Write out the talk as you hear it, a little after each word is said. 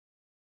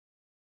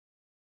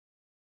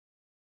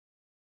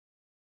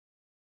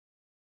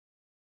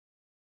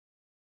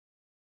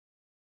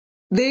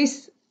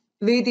This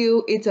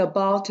video is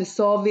about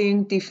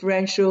solving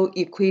differential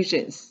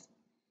equations.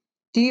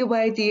 dy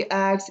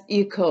dx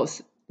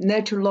equals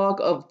natural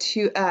log of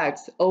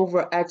 2x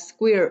over x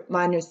squared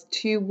minus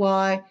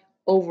 2y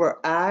over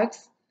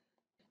x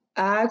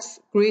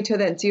greater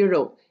than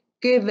 0,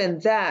 given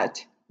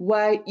that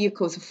y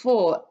equals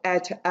 4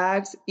 at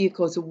x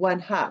equals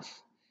 1/2.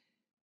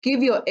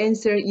 Give your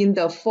answer in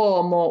the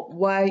form of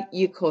y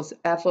equals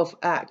f of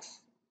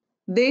x.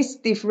 This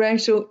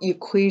differential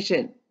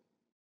equation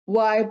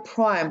y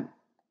prime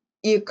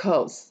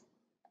equals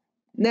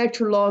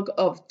natural log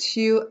of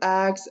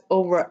 2x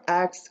over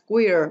x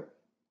squared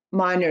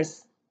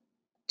minus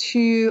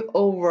 2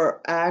 over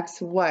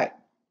xy.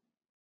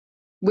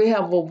 We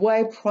have a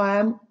y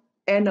prime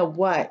and a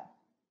y.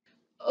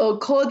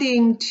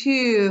 According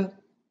to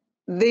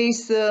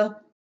this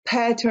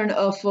pattern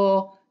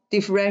of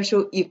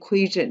differential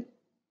equation,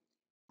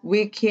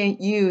 we can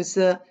use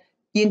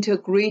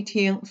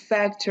integrating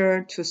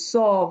factor to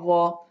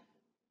solve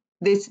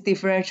this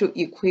differential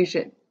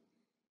equation.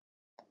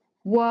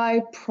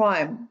 Y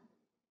prime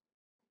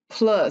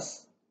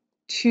plus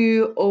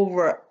 2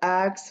 over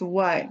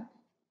xy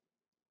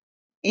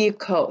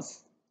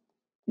equals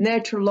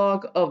natural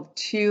log of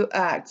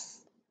 2x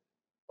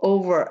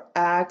over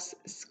x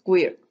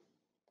squared.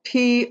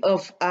 P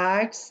of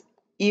x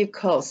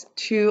equals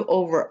 2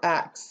 over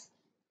x.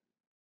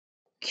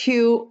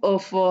 Q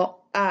of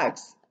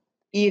x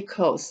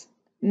equals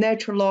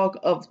natural log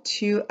of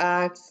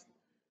 2x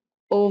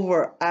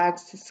over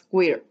x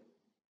squared.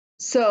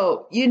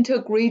 So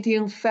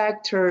integrating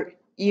factor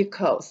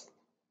equals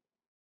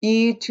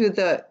e to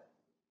the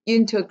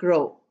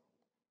integral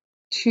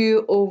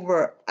 2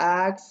 over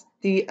x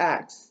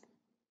dx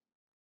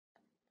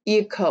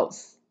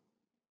equals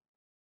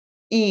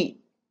e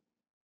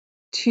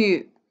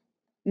to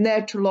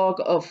natural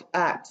log of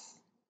x.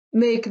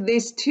 Make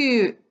this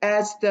 2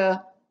 as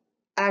the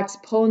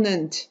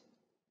exponent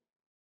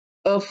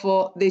of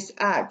this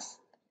x.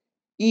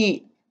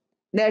 E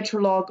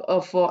natural log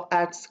of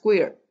x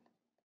squared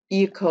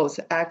equals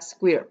x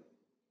squared.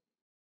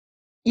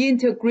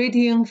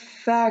 Integrating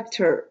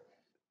factor.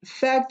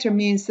 Factor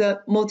means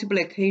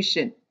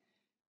multiplication.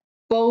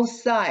 Both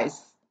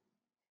sides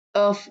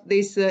of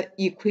this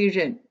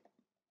equation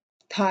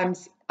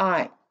times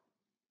I.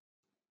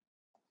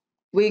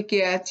 We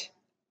get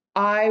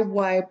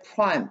iy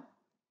prime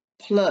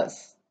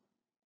plus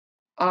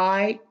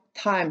I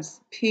times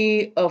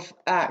p of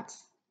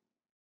x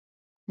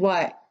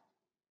y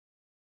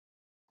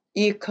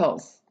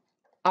equals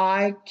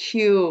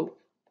iq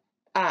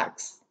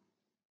x.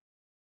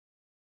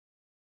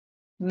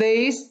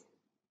 This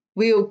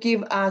will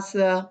give us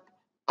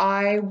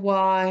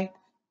iy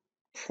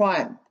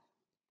prime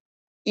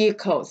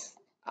equals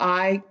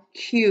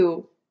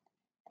iq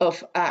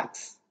of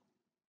x.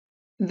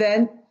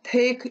 Then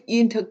take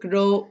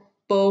integral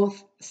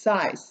both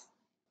sides.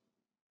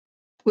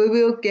 We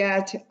will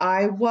get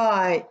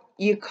iy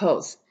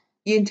equals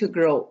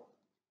integral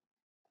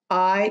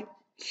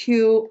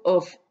iq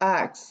of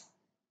x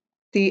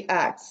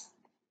dx.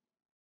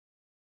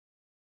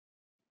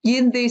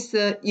 In this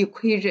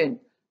equation,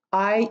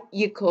 I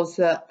equals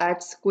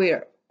x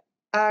squared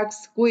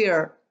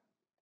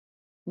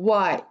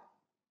y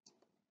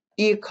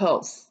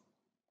equals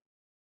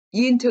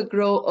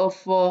integral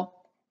of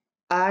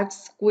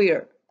x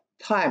squared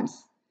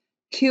times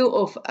q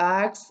of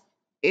x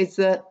is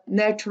the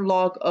natural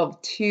log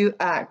of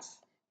 2x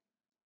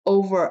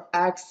over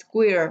x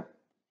squared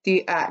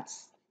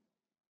dx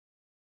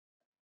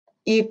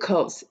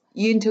equals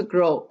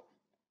integral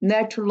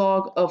natural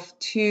log of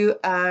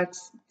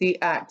 2x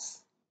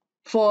dx.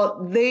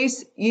 For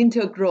this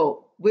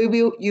integral, we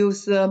will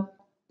use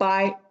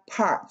by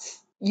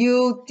parts.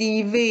 U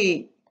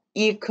dv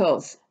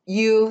equals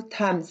u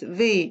times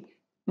v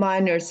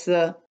minus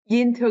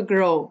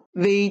integral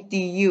v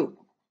du.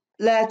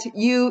 Let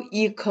u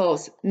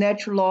equals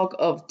natural log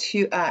of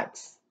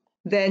 2x.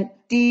 Then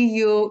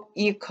du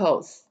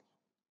equals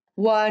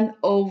 1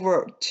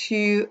 over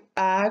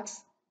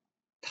 2x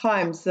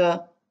times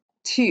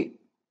 2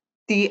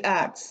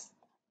 dx.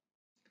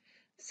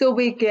 So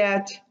we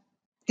get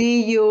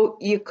du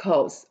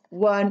equals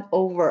 1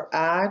 over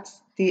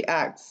x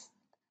dx.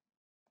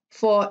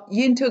 For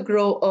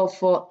integral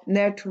of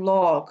natural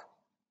log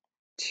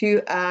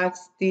 2x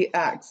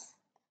dx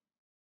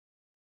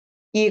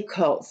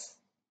equals,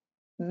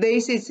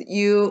 this is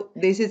u,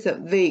 this is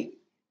v.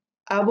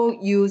 I will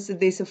use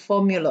this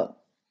formula.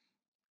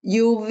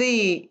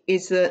 uv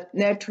is the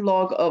natural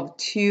log of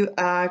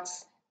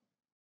 2x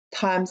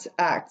times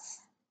x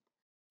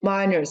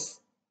minus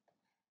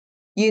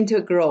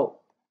integral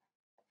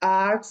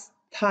x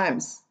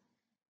times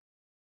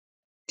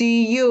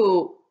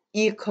du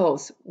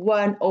equals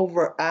 1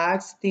 over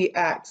x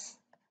dx.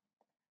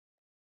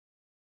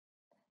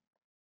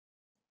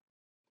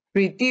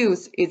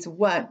 Reduce is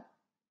 1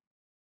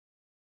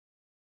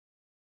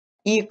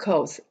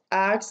 equals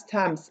x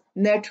times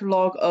natural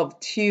log of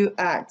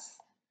 2x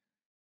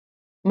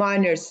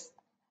minus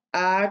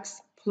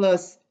x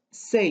plus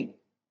c.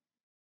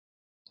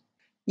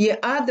 In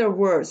other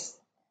words,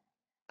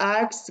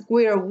 x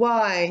squared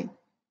y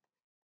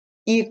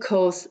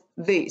equals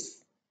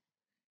this.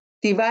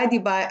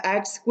 Divided by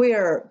x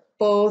squared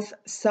both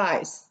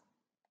sides,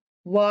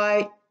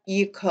 y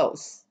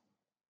equals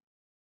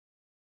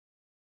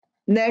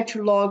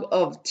natural log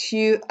of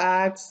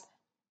 2x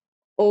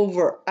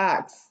over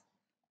x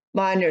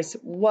minus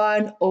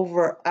 1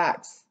 over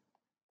x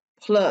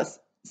plus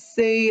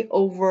c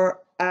over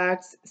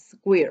x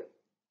squared.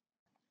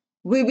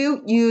 We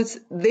will use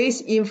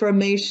this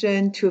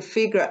information to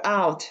figure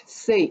out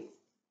c.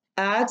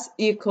 X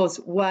equals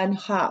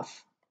 1/2,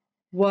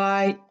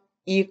 y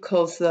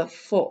equals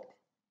 4.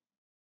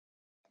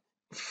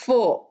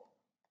 4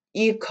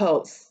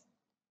 equals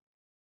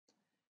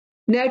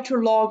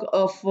natural log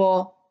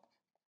of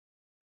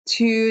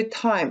 2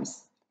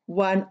 times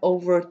 1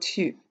 over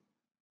 2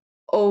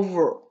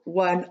 over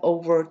 1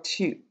 over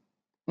 2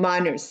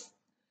 minus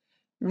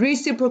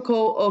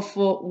reciprocal of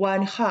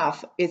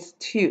 1/2 is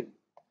 2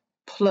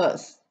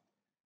 plus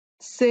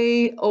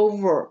c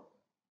over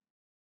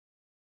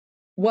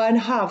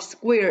 1/2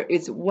 squared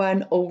is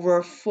 1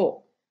 over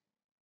 4.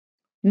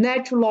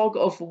 Natural log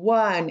of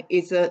 1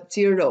 is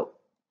 0.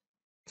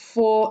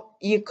 4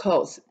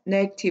 equals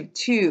negative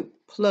 2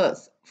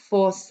 plus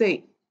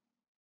 4c.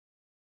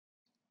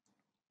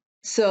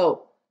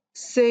 So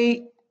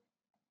c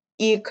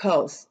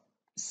equals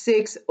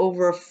 6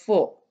 over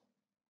 4,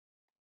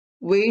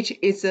 which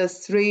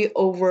is 3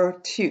 over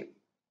 2.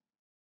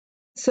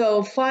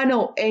 So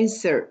final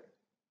answer,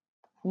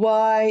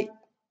 y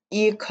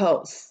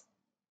equals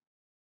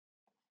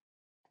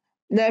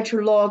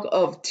natural log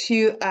of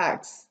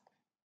 2x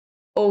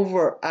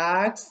over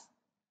x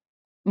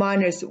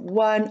minus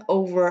 1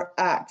 over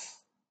x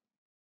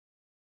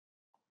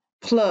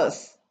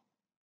plus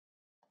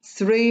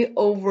 3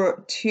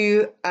 over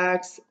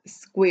 2x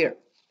squared.